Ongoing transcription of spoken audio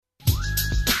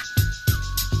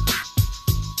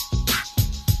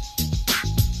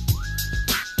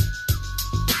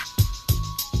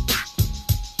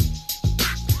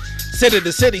City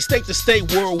to city, state to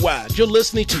state, worldwide. You're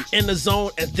listening to In the Zone,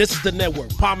 and this is the network.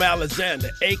 Palmer Alexander,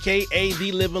 a.k.a.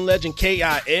 the living legend,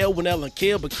 K.I.L. When Ellen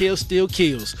kill, but kill still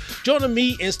kills. Joining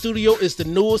me in studio is the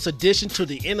newest addition to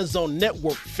the In the Zone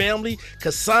network family,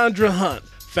 Cassandra Hunt,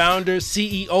 founder,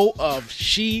 CEO of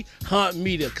She Hunt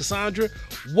Media. Cassandra,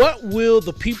 what will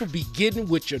the people be getting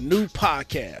with your new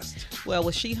podcast? Well,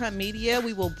 with She Hunt Media,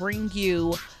 we will bring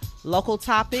you local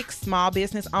topics, small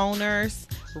business owners,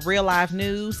 real life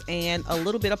news, and a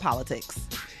little bit of politics.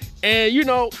 And,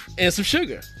 and some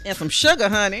sugar. And some sugar,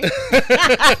 honey.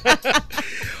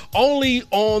 Only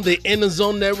on the In the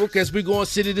Zone network as we go on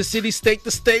city to city, state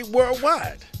to state,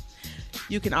 worldwide.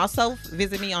 You can also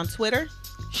visit me on Twitter,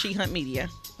 She Hunt Media.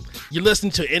 You're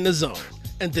listening to In the Zone,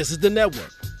 and this is the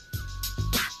network.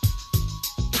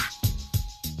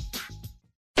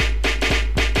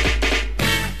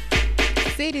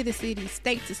 City to city,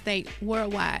 state to state,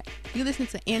 worldwide. You listen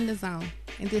to In the Zone,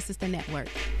 and this is the network.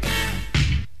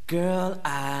 Girl,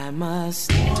 I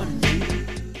must warn you.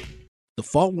 The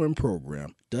following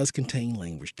program does contain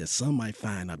language that some might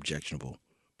find objectionable.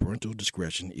 Parental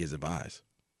discretion is advised.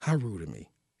 How rude of me.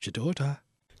 Chitota.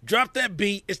 Drop that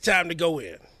beat. It's time to go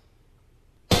in.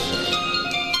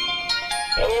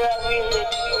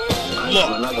 Look.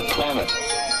 On another planet.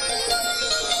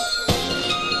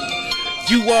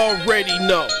 You already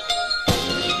know.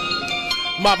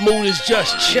 My mood has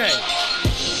just changed.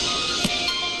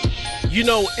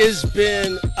 It's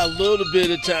been a little bit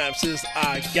of time since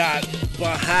I got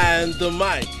behind the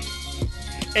mic.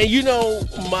 And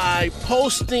my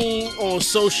posting on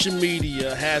social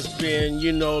media has been,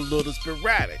 a little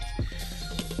sporadic.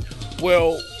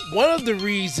 Well, one of the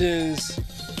reasons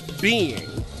being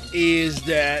is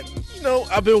that,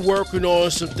 I've been working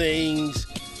on some things.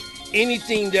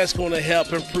 Anything that's going to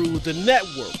help improve the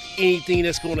network, anything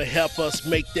that's going to help us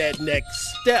make that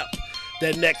next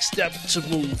step to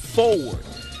move forward.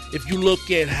 If you look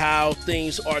at how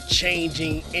things are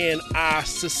changing in our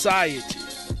society.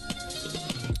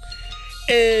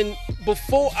 And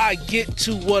before I get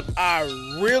to what I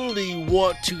really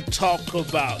want to talk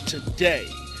about today,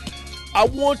 I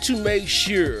want to make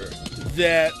sure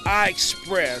that I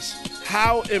express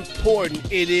how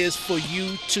important it is for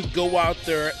you to go out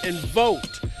there and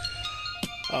vote.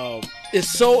 It's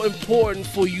so important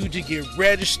for you to get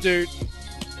registered,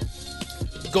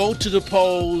 go to the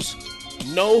polls,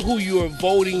 know who you are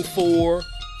voting for.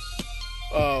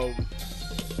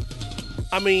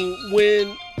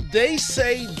 When they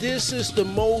say this is the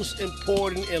most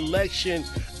important election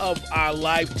of our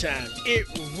lifetime, it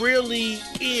really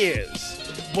is.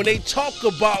 When they talk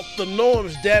about the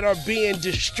norms that are being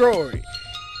destroyed,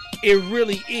 it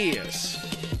really is.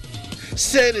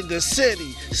 City to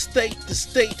city, state to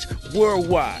state,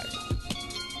 worldwide.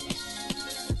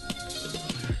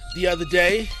 The other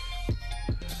day,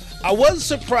 I wasn't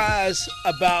surprised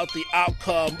about the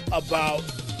outcome about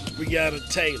Breonna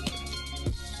Taylor.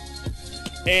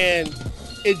 And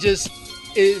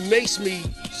it makes me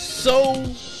so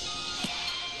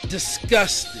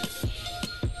disgusted,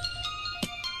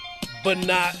 but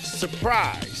not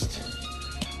surprised.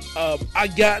 I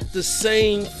got the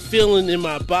same feeling in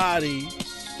my body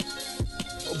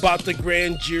about the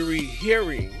grand jury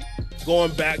hearing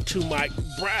going back to Mike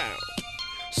Brown.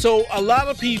 So a lot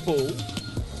of people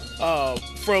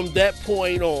from that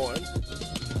point on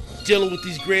dealing with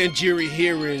these grand jury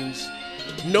hearings,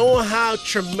 knowing how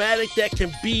traumatic that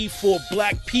can be for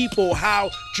black people,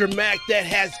 how dramatic that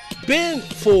has been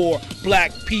for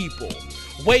black people.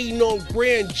 Waiting on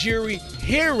grand jury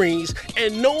hearings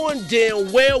and knowing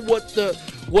damn well what the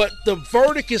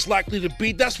verdict is likely to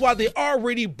be. That's why they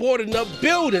already boarding up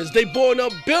buildings. They boarding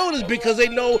up buildings because they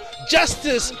know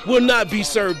justice will not be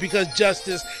served, because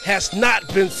justice has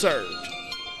not been served.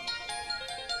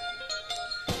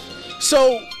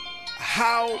 So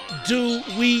how do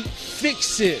we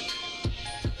fix it?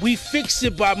 We fix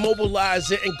it by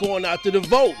mobilizing and going out to the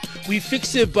vote. We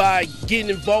fix it by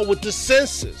getting involved with the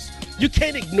census. You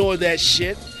can't ignore that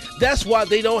shit. That's why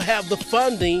they don't have the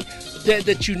funding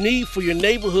that you need for your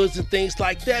neighborhoods and things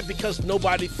like that, because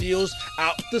nobody fills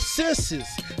out the census.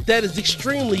 That is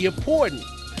extremely important.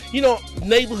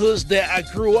 Neighborhoods that I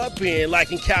grew up in,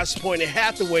 like in Castle Point and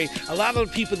Hathaway, a lot of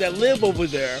the people that live over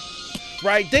there,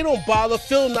 right, they don't bother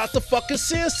filling out the fucking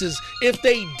census. If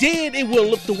they did, it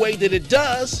wouldn't look the way that it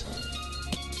does.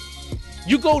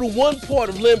 You go to one part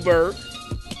of Lindbergh,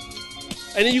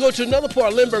 and then you go to another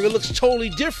part of Lindbergh, it looks totally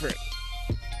different.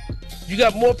 You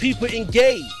got more people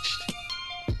engaged.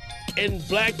 And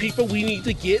black people, we need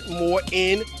to get more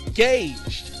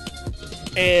engaged.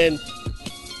 And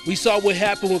we saw what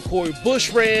happened when Cori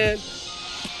Bush ran.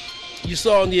 You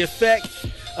saw the effect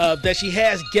that she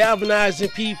has galvanizing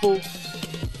people.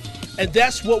 And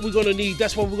that's what we're going to need.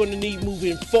 That's what we're going to need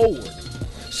moving forward.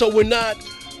 So we're not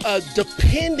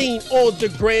depending on the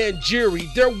grand jury.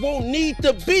 There won't need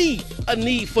to be a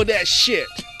need for that shit.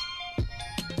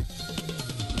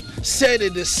 City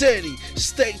to city,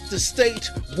 state to state,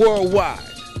 worldwide.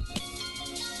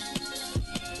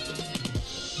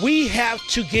 We have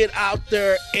to get out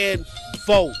there and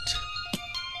vote.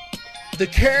 The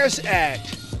CARES Act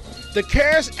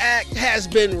has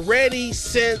been ready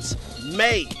since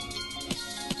May.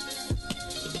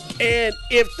 And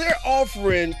if they're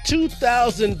offering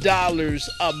 $2,000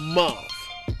 a month,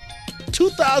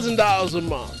 $2,000 a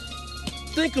month,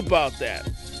 think about that.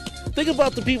 Think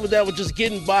about the people that were just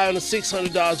getting by on the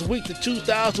 $600 a week. The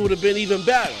 $2,000 would have been even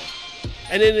better.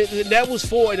 And then that was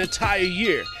for an entire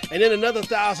year. And then another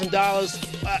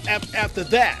 $1,000 after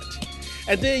that.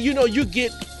 And then, you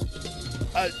get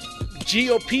a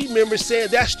GOP member saying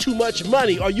that's too much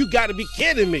money, or you got to be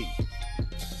kidding me.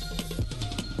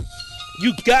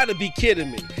 You got to be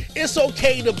kidding me. It's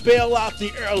okay to bail out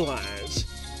the airlines.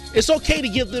 It's okay to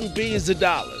give them billions of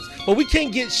dollars. But we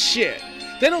can't get shit.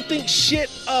 They don't think shit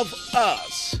of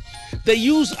us. They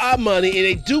use our money and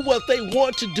they do what they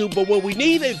want to do, but when we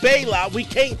need a bailout, we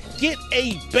can't get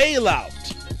a bailout.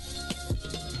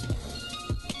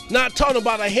 Not talking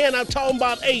about a hand, I'm talking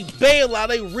about a bailout,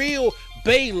 a real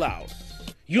bailout.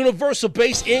 Universal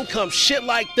basic income, shit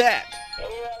like that.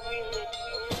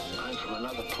 I'm from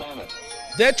another planet.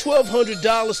 That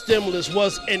 $1,200 stimulus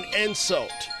was an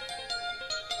insult.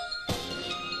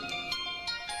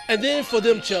 And then for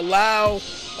them to allow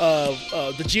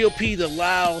the GOP to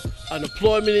allow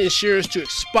unemployment insurance to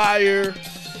expire.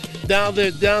 Now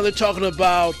they're talking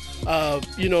about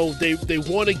they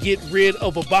want to get rid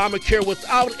of Obamacare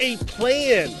without a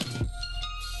plan.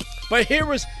 But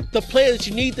here is the plan that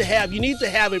you need to have. You need to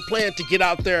have a plan to get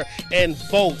out there and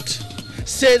vote.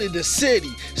 City to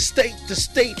city, state to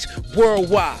state,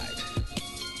 worldwide.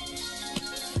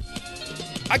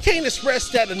 I can't express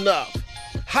that enough.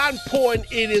 How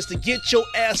important it is to get your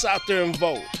ass out there and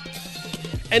vote.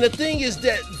 And the thing is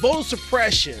that voter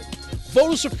suppression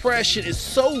is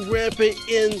so rampant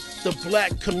in the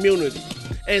black community.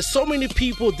 And so many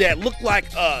people that look like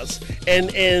us and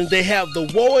they have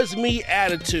the woe is me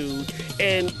attitude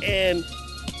and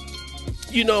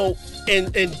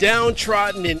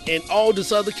downtrodden and all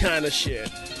this other kind of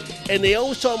shit. And they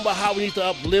always talking about how we need to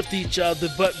uplift each other,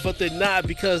 but they're not,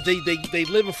 because they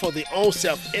living for their own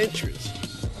self-interest.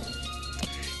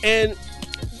 And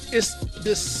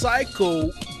this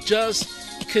cycle just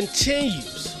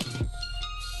continues.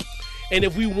 And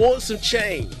if we want some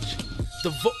change,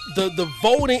 the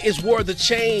voting is where the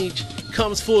change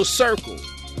comes full circle.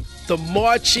 The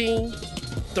marching,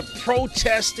 the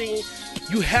protesting,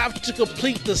 you have to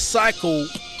complete the cycle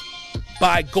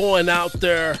by going out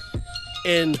there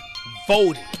and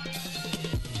voting.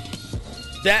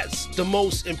 That's the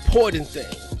most important thing.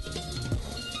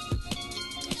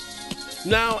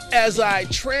 Now, as I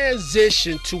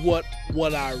transition to what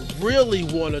I really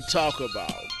want to talk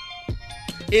about,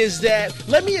 is that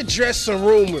let me address some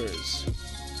rumors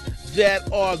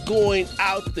that are going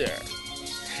out there.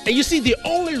 And you see, the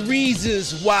only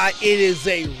reasons why it is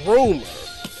a rumor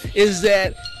is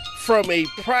that from a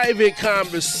private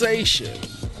conversation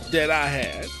that I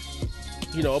had,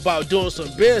 about doing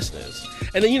some business.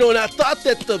 And then, and I thought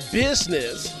that the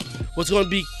business was going to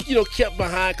be, kept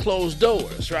behind closed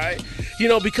doors, right?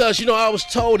 Because, I was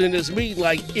told in this meeting,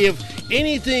 like, if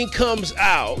anything comes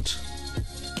out,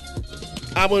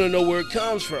 I want to know where it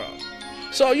comes from.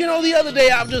 So, the other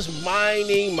day I'm just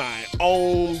minding my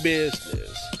own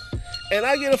business. And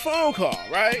I get a phone call,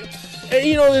 right? And,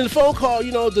 in the phone call,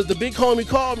 the big homie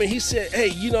called me. He said, hey,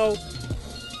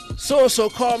 so-and-so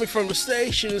called me from the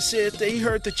station and said that he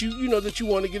heard that you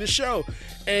want to get a show.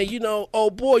 And, oh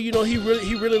boy, he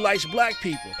really likes black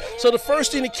people. So the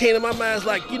first thing that came to my mind is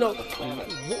like,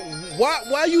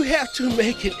 why you have to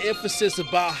make an emphasis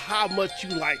about how much you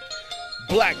like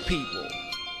black people?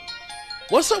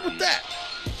 What's up with that?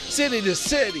 City to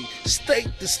city, state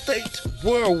to state,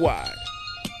 worldwide.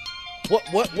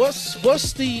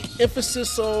 What's the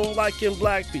emphasis on liking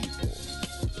black people?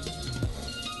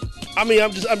 I mean,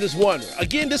 I'm just wondering.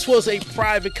 Again, this was a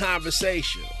private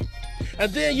conversation.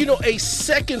 And then, a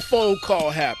second phone call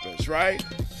happens, right?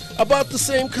 About the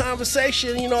same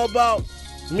conversation, about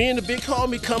me and the big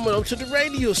homie coming up to the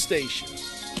radio station.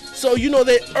 So,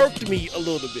 that irked me a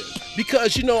little bit.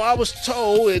 Because, I was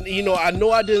told, and, I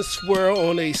know I didn't swear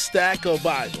on a stack of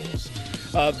Bibles.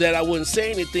 that I wouldn't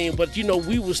say anything. But,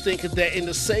 we was thinking that in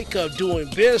the sake of doing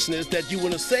business that you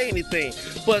wouldn't say anything.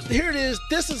 But here it is.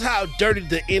 This is how dirty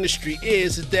the industry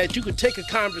is that you could take a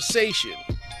conversation,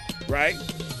 right,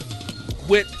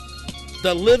 with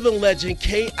the living legend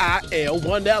KIL,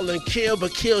 one L and kill,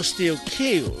 but kill still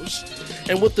kills,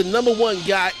 and with the number one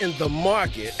guy in the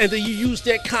market, and then you use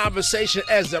that conversation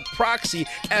as a proxy,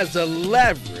 as a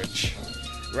leverage,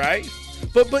 right?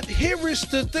 But here is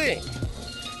the thing.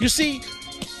 You see,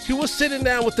 he was sitting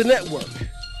down with the network.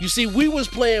 You see, we was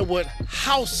playing with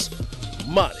house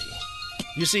money.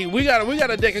 You see, we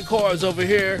got a deck of cards over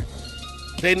here.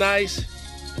 They nice.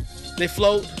 They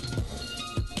float.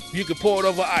 You can pour it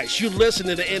over ice. You listen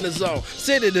to the In the Zone.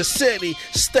 City to city,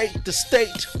 state to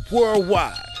state,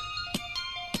 worldwide.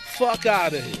 Fuck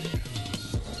out of here.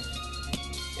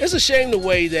 It's a shame the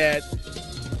way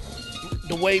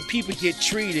people get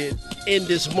treated in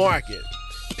this market.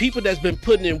 People that's been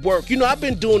putting in work. I've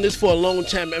been doing this for a long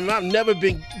time, and I've never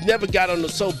got on the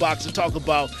soapbox to talk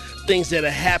about things that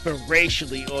have happened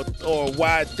racially or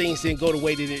why things didn't go the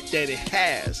way that it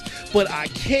has. But I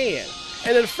can.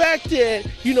 And the fact that,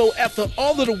 after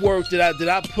all of the work that I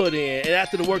put in, and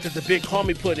after the work that the big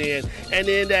homie put in, and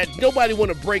then that nobody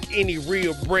want to break any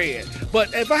real bread.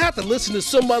 But if I have to listen to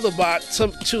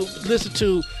listen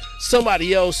to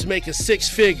somebody else making six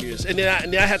figures, and then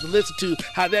I have to listen to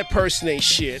how that person ain't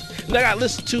shit, and I got to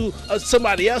listen to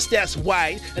somebody else that's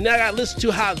white, and then I got to listen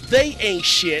to how they ain't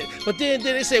shit. But then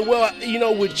they say, well,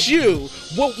 with you,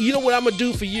 what I'm gonna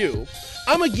do for you?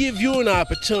 I'm gonna give you an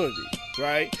opportunity.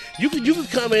 Right? You can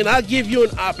come in, I'll give you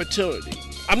an opportunity.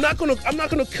 I'm not gonna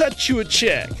cut you a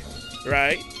check,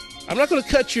 right? I'm not gonna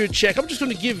cut you a check. I'm just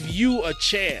gonna give you a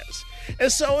chance. And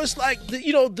so it's like I'm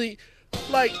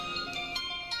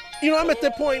at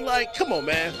that point like, come on,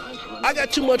 man. I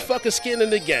got too much fucking skin in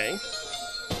the game.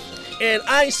 And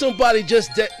I ain't somebody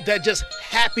just that just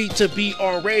happy to be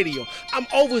on radio. I'm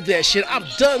over that shit. I've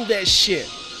done that shit.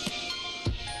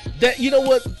 That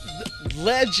what?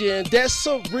 Legend, that's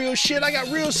some real shit. I got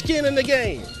real skin in the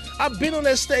game. I've been on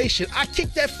that station. I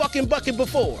kicked that fucking bucket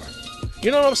before.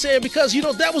 You know what I'm saying? Because,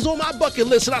 that was on my bucket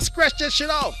list and I scratched that shit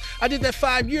off. I did that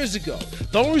 5 years ago.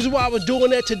 The only reason why I was doing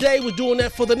that today was doing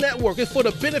that for the network. It's for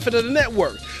the benefit of the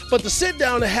network. But to sit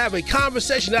down and have a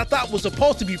conversation that I thought was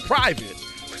supposed to be private,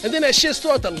 and then that shit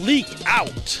started to leak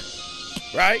out,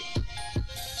 right?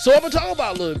 So I'm going to talk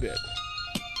about a little bit.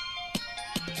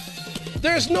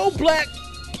 There's no black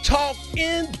talk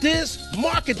in this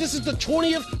market. This is the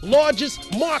 20th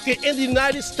largest market in the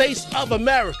United States of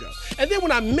America. And then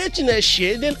when I mention that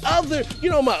shit, then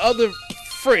my other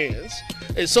friends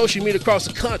in social media across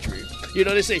the country,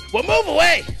 they say, well, move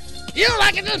away. You don't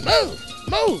like it, just move.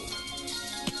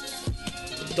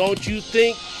 Don't you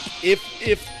think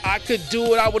if I could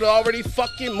do it, I would have already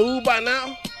fucking moved by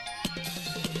now?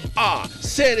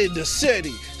 City to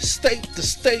city, state to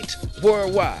state,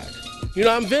 worldwide.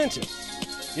 I'm venting.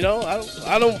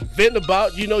 I don't vent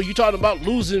about, you talking about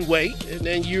losing weight, and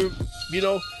then you're,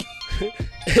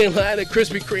 in line at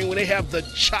Krispy Kreme when they have the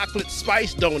chocolate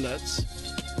spice donuts.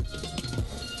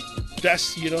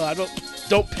 That's, I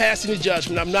don't pass any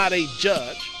judgment. I'm not a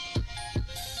judge.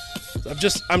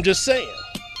 I'm just saying.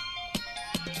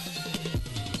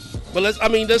 But let's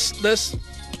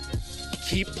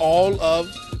keep all of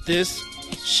this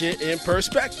shit in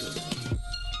perspective.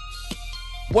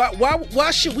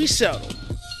 Why should we settle?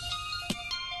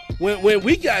 When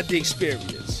we got the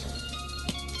experience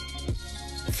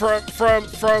from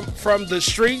the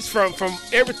streets, from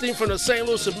everything from the St.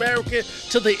 Louis American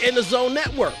to the In the Zone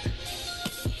network,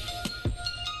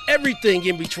 everything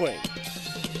in between.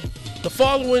 The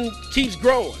following keeps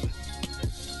growing,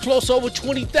 close over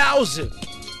 20,000,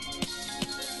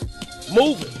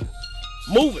 moving.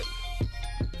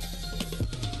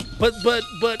 But the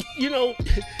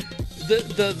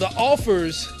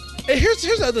offers. And here's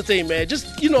the other thing, man. Just,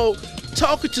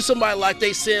 talking to somebody like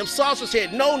they Sam Sausage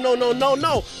Head. No.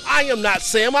 I am not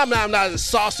Sam. I'm not a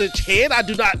sausage head. I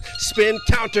do not spin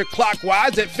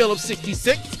counterclockwise at Phillips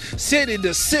 66, city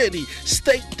to city,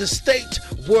 state to state,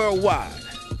 worldwide.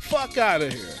 Fuck out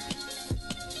of here.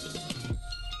 I'm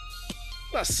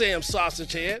not Sam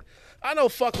Sausage Head. I know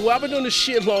fucking well. I've been doing this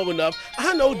shit long enough.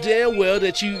 I know damn well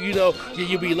that you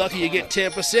be lucky you get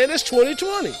 10%. It's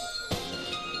 2020.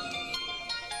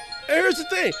 Here's the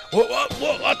thing. Well,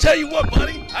 I'll tell you what,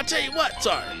 buddy. I'll tell you what.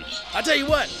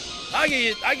 I give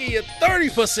you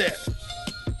 30%.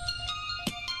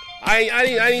 I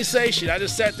didn't say shit. I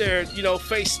just sat there,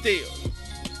 face still.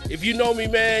 If you know me,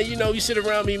 man, you sit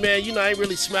around me, man, I ain't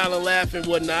really smiling, laughing,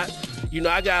 whatnot.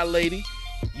 I got a lady,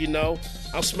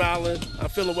 I'm smiling. I'm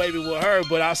feeling wavy with her,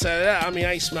 but outside of that, I mean,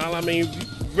 I ain't smiling. I mean,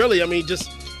 really, I mean, just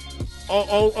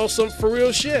on some for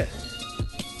real shit.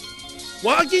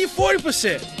 Well, I'll give you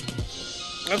 40%.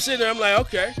 I'm sitting there, I'm like,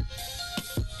 okay.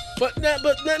 But now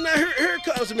here it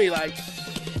comes to me, like,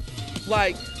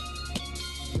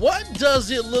 what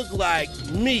does it look like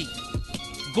me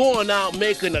going out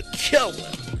making a killing,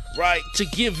 right, to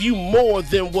give you more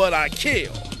than what I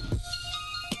kill?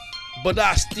 But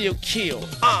I still kill.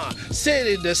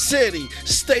 City to city,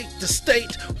 state to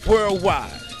state, worldwide.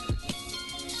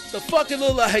 The fucking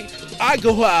look like I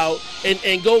go out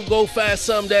and go find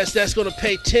something that's gonna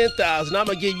pay $10,000. I'm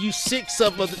gonna give you 6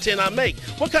 of the 10 I make.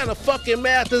 What kind of fucking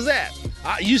math is that?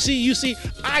 You see,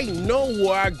 I know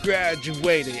where I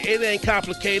graduated. It ain't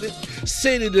complicated.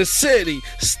 City to city,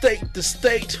 state to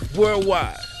state,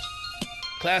 worldwide.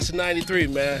 Class of 93,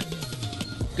 man.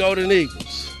 Golden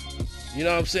Eagles. You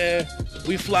know what I'm saying?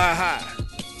 We fly high.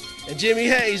 And Jimmy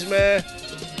Hayes, man,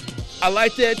 I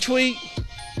like that tweet.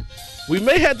 We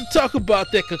may have to talk about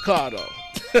that cacao.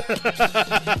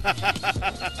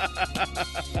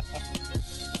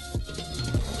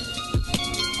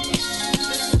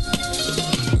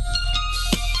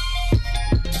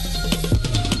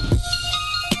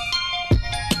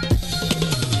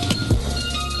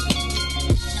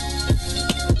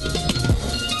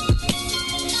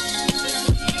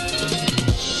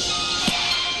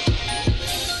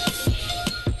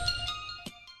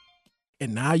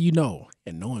 And now you know,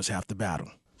 and no one's half the battle.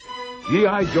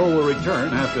 G.I. Joe will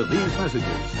return after these messages.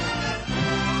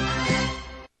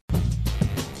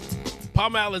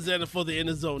 Palm Alexander for the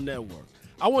Inner Zone Network.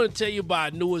 I want to tell you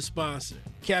about our newest sponsor,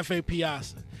 Cafe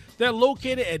Piazza. They're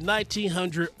located at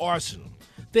 1900 Arsenal.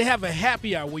 They have a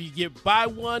happy hour where you get buy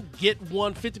one, get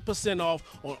one 50% off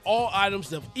on all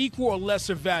items of equal or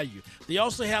lesser value. They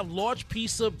also have large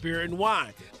pizza, beer, and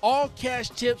wine. All cash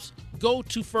tips go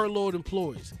to furloughed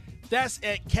employees. That's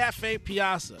at Cafe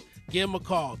Piazza. Give them a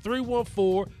call,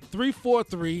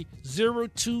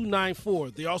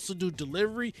 314-343-0294. They also do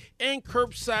delivery and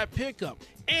curbside pickup.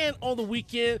 And on the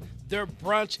weekend, their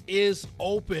brunch is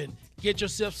open. Get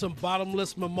yourself some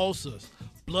bottomless mimosas,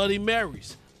 Bloody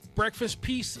Marys, breakfast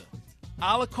pizza,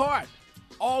 a la carte,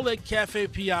 all at Cafe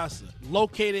Piazza,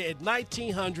 located at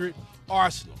 1900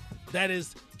 Arsenal. That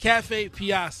is Cafe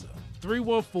Piazza,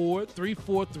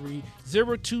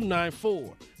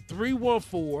 314-343-0294.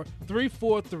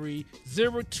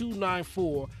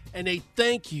 314-343-0294, and they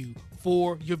thank you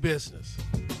for your business.